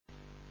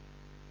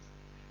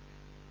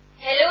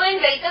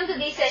Welcome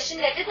to the session.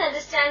 Let us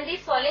understand the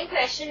following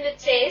question, which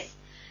says,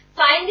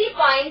 find the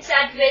points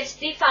at which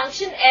the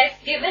function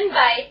f given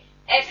by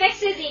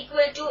fx is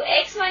equal to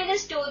x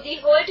minus 2 the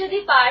whole to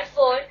the power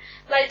 4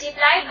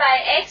 multiplied by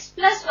x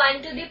plus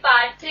 1 to the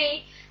power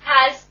 3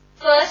 has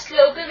first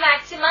local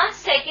maxima,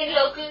 second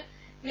local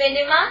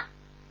minima,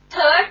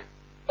 third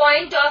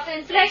point of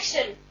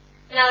inflection.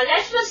 Now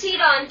let's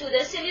proceed on to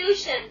the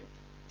solution.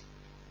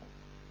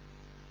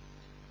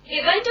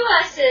 Given to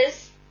us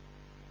is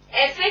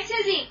fx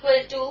is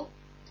equal to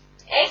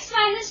x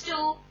minus 2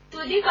 to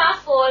the power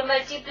 4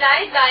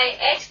 multiplied by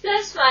x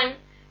plus 1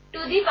 to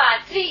the power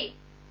 3.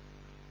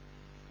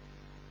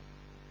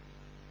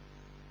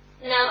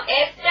 Now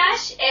f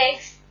dash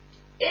x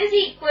is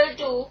equal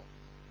to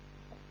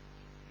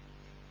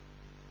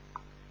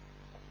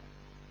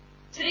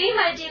 3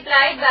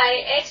 multiplied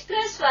by x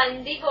plus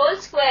 1 the whole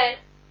square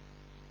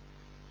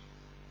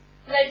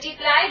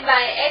multiplied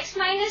by x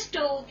minus 2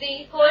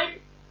 the whole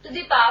to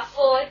the power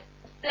 4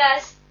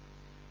 plus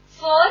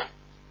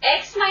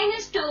 4x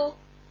minus 2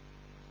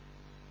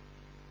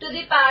 to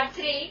the power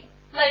 3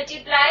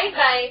 multiplied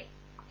by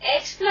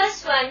x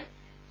plus 1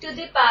 to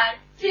the power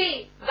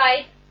 3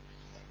 by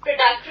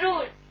product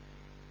rule.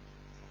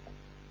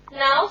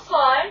 Now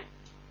for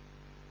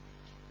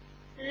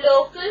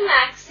local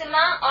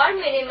maxima or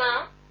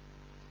minima,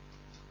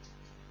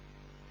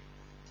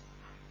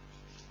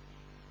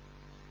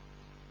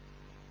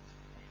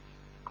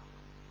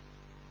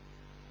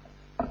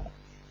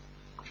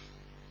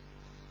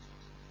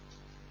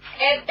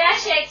 f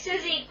dash x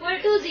is equal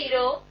to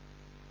 0,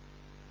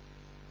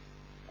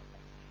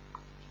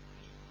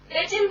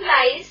 which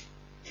implies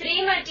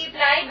 3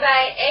 multiplied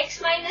by x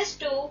minus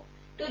 2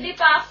 to the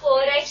power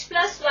 4x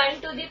plus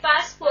 1 to the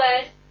power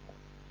square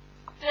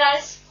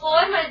plus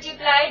 4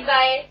 multiplied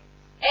by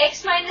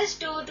x minus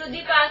 2 to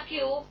the power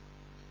cube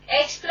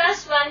x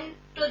plus 1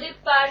 to the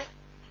power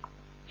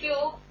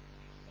cube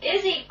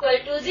is equal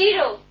to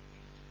 0.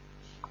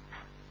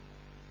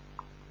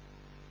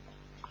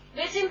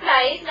 Which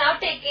implies now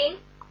taking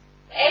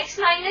x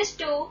minus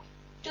 2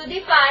 to the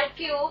power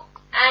cube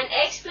and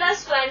x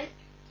plus 1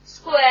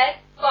 square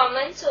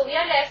common, so we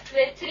are left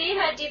with 3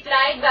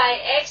 multiplied by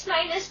x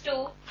minus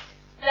 2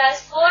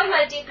 plus 4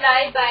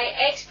 multiplied by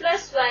x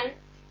plus 1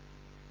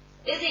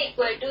 is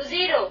equal to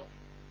 0.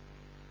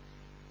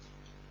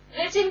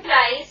 Which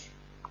implies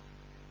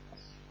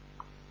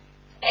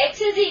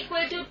x is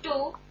equal to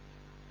 2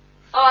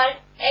 or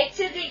x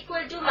is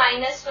equal to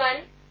minus 1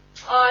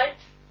 or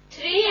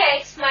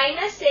 3x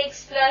minus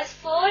 6 plus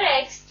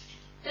 4x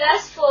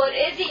plus 4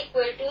 is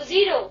equal to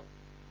 0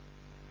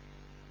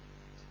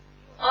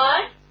 or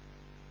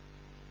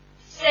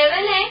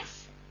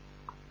 7x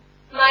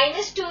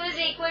minus 2 is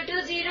equal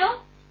to 0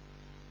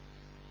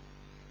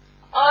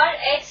 or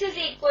x is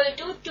equal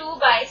to 2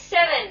 by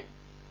 7.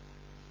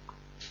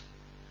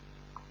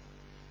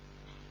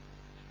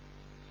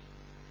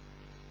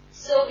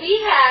 So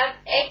we have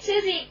x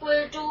is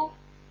equal to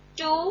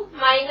 2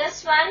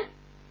 minus 1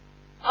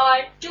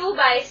 or 2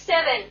 by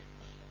 7.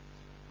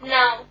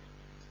 Now,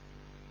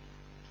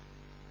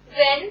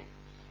 when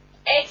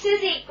x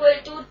is equal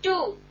to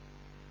 2,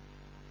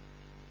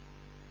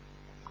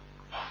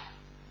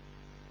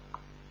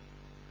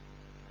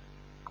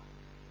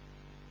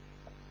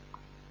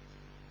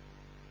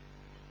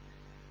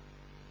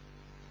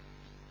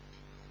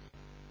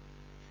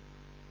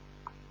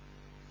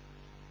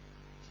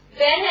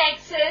 when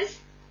x is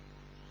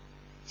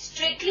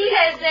strictly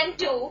less than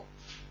 2,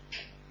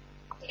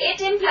 it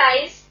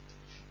implies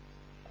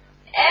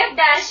f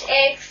dash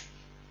x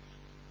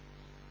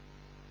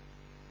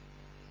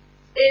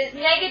is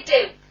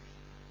negative,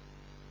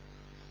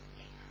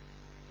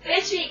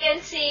 which we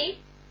can see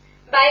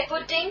by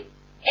putting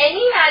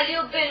any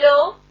value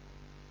below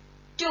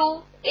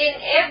 2 in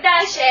f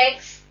dash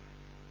x.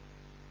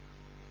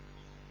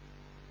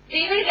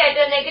 We will get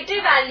a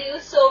negative value,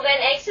 so when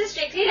x is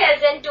strictly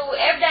less than 2,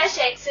 f dash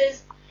x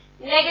is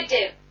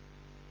negative.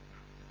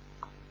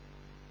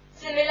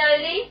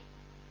 Similarly,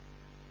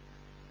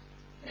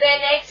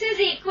 when x is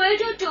equal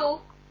to 2,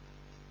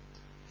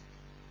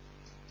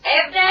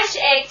 f dash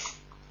x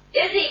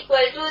is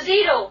equal to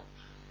 0.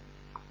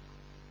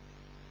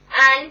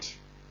 And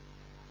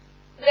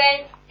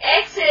when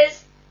x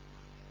is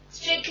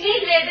strictly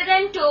greater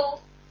than 2,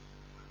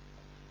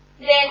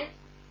 then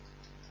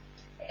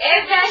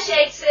f dash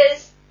x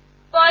is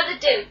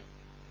positive.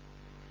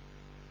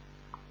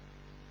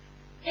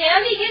 Here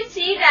we can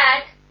see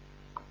that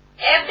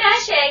f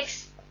dash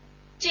x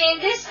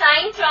changes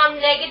sign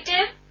from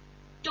negative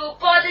to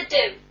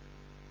positive.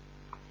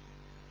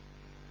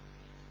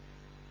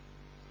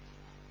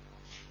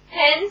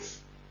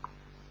 Hence,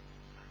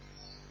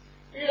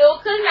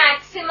 local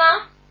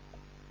maxima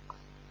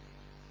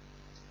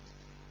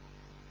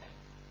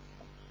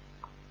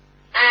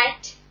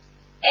at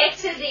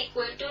x is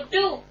equal to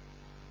 2.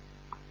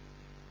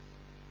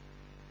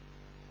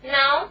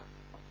 Now,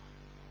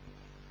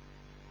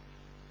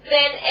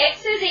 when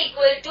x is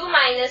equal to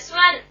minus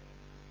 1,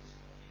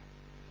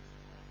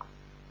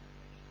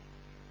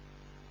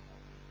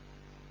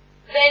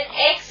 when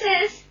x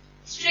is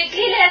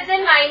strictly less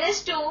than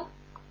 -2,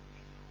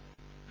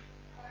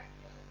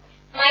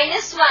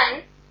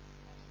 -1,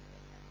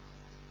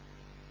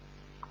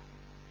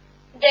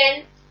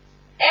 then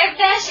f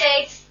dash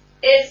x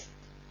is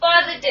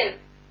positive.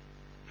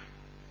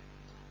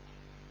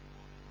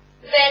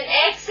 When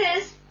x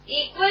is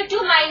equal to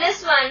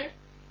 -1,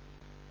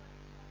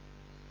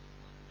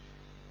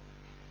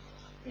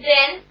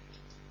 then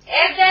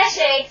f dash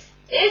x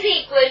is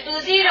equal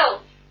to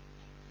 0.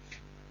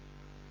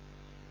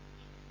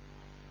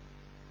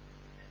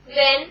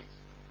 When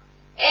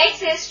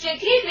x is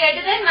strictly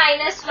greater than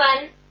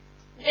 -1,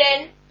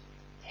 then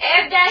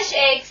f dash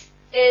x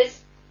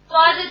is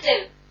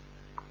positive.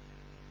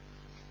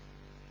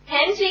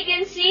 Hence we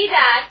can see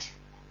that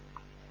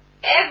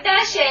f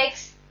dash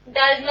x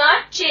does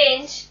not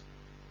change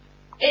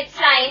its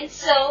sign,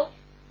 so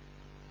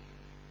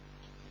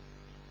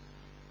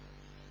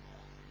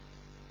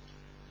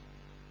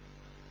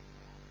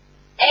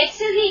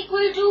x is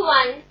equal to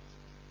 1,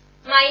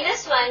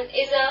 -1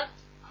 is a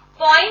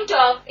point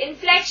of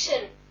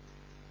inflection.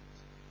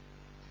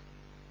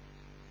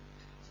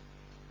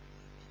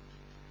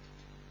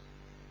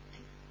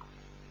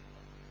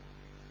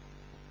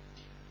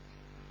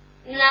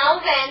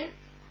 Now when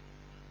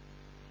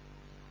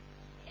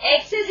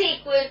x is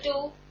equal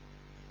to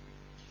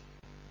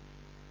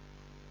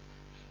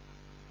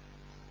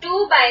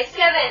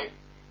 2/7,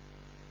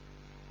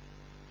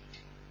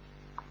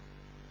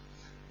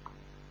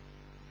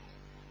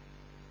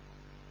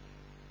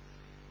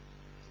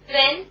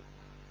 when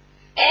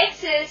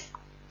x is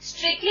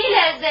strictly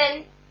less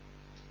than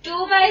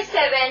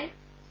 2/7,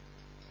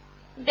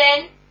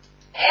 then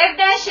f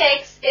dash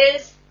x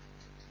is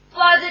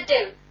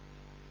positive.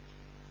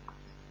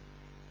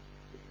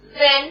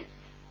 When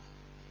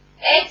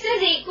x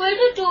is equal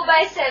to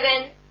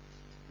 2/7,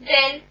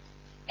 then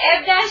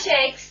f dash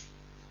x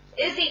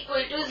is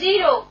equal to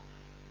 0.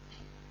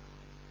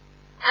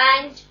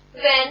 And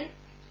when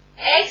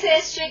x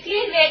is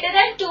strictly greater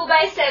than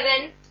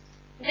 2/7,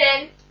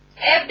 then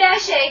f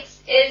dash x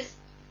is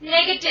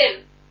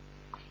negative.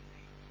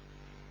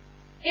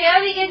 Here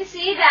we can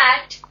see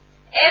that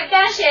f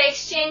dash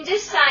x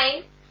changes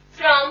sign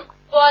from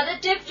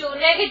positive to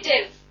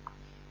negative.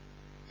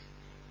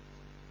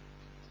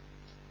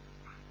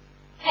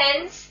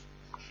 Hence,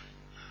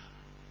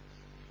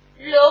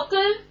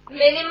 local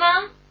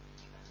minima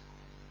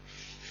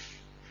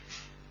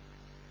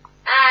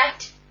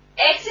at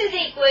x is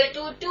equal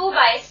to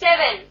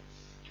 2/7.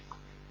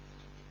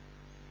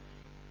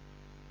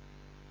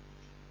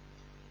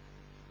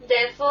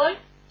 Therefore,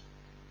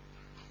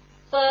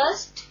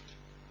 first,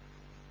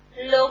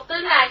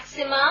 local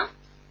maxima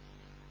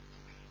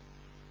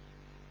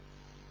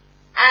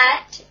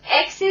at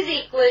x is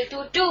equal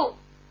to 2.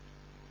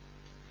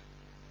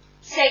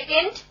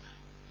 Second,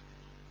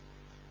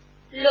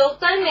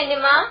 local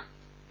minima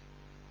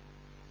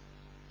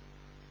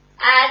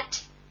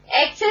at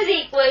x is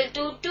equal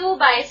to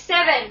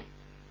 2/7.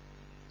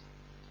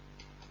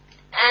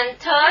 And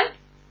third,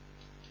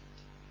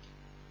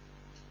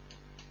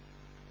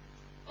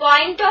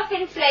 point of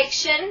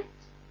inflection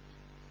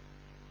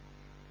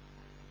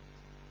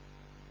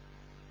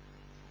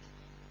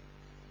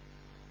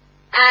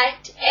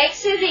at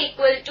x is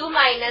equal to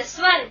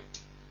 -1,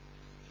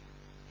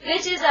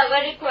 which is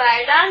our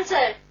required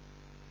answer.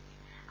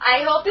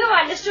 I hope you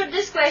understood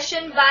this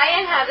question. Bye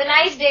and have a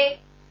nice day.